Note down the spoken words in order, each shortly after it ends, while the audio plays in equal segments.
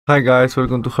Hi guys,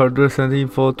 welcome to Hardware and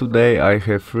Info. Today I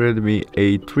have Redmi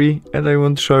A3 and I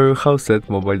want to show you how to set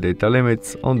mobile data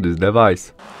limits on this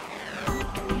device.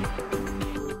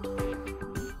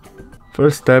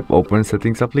 First step, open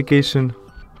Settings application.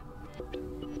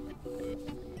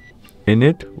 In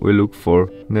it, we look for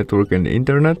Network and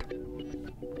Internet.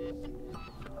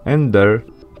 And there,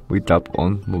 we tap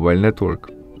on Mobile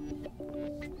Network.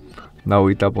 Now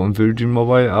we tap on Virgin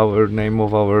Mobile, our name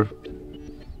of our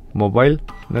mobile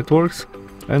networks,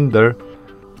 and there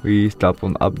we tap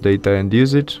on App Data and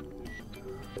Usage,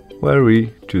 where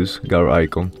we choose GAR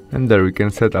icon, and there we can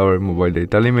set our mobile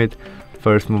data limit.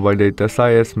 First mobile data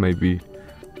size, maybe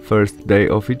first day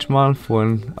of each month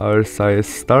when our size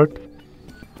start.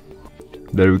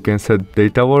 There we can set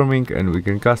data warming and we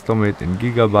can custom it in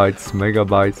gigabytes,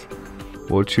 megabytes,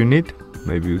 what you need.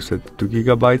 Maybe you set 2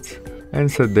 gigabytes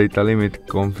and set data limit,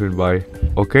 confirm by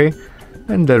OK,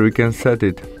 and there we can set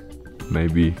it.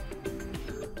 Maybe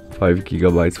 5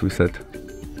 gigabytes we set.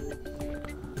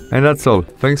 And that's all.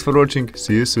 Thanks for watching.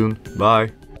 See you soon.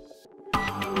 Bye.